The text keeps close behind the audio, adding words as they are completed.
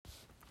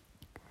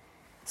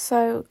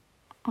So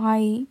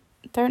I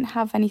don't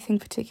have anything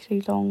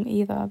particularly long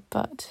either,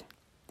 but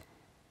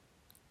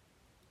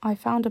I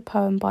found a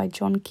poem by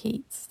John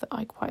Keats that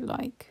I quite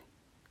like.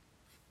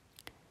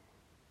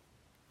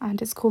 And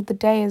it's called The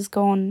Day Is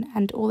Gone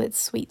and All Its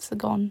Sweets Are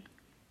Gone.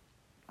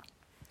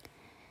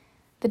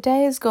 The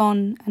day is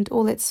gone and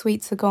all its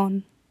sweets are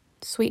gone.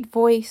 Sweet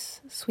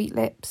voice, sweet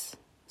lips,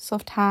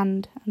 soft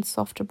hand and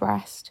softer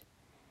breast.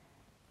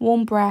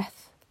 Warm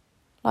breath,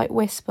 light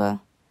whisper,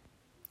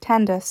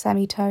 tender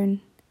semitone.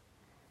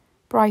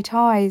 Bright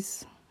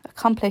eyes,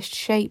 accomplished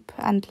shape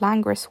and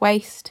languorous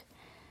waist.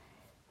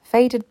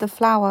 Faded the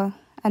flower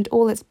and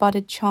all its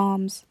budded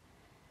charms.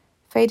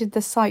 Faded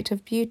the sight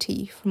of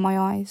beauty from my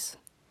eyes.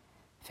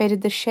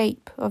 Faded the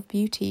shape of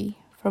beauty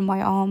from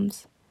my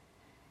arms.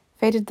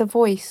 Faded the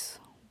voice,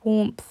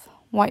 warmth,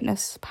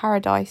 whiteness,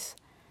 paradise.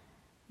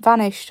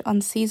 Vanished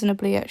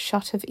unseasonably at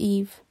shut of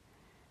eve,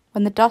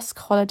 when the dusk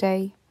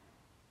holiday,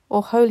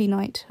 or holy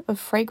night of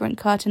fragrant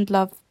curtained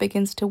love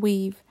begins to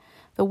weave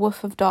the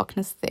woof of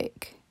darkness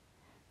thick,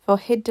 for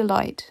hid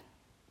delight.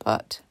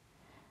 But,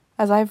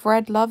 as I've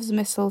read love's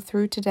missal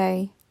through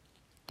today,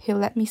 he'll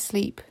let me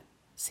sleep,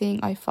 seeing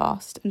I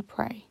fast and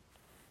pray.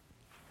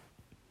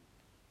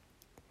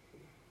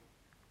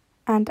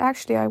 And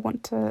actually I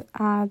want to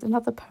add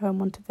another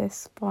poem onto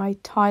this by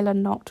Tyler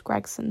Knott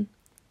Gregson.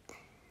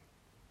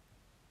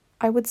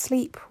 I would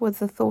sleep with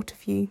the thought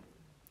of you,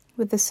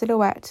 with the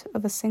silhouette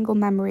of a single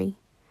memory,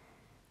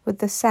 with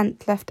the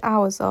scent left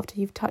hours after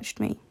you've touched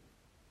me.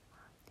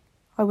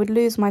 I would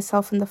lose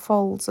myself in the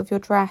folds of your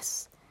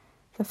dress,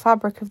 the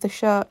fabric of the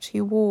shirt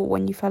you wore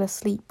when you fell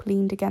asleep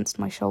leaned against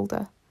my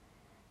shoulder.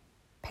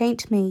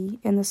 Paint me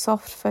in the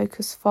soft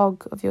focus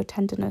fog of your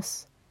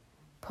tenderness,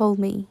 pull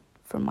me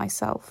from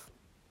myself.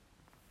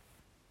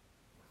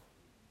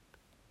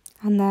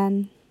 And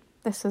then,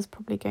 this is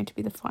probably going to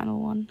be the final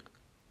one.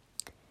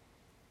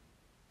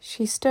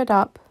 She stood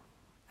up,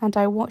 and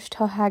I watched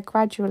her hair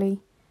gradually,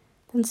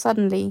 then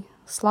suddenly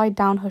slide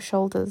down her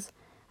shoulders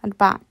and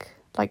back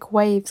like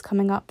waves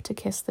coming up to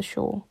kiss the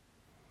shore.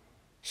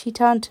 She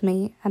turned to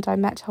me, and I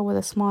met her with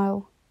a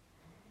smile.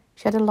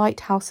 She had a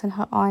lighthouse in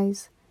her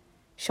eyes,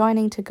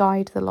 shining to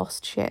guide the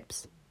lost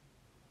ships.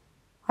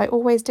 I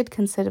always did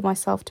consider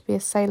myself to be a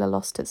sailor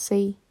lost at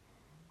sea,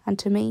 and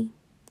to me,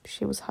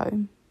 she was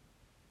home.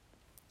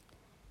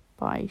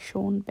 By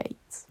Sean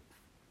Bates.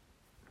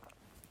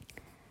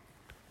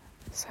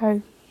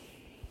 So,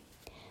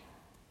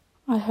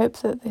 I hope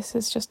that this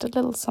is just a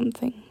little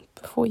something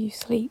before you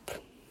sleep.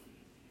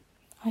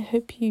 I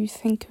hope you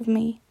think of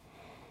me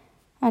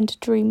and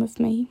dream of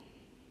me.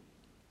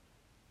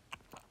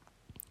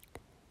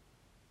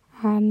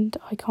 And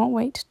I can't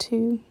wait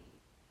to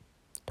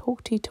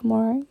talk to you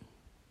tomorrow.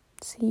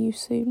 See you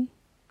soon.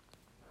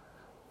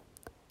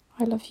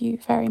 I love you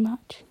very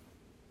much.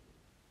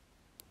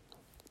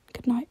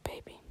 Good night,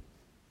 baby.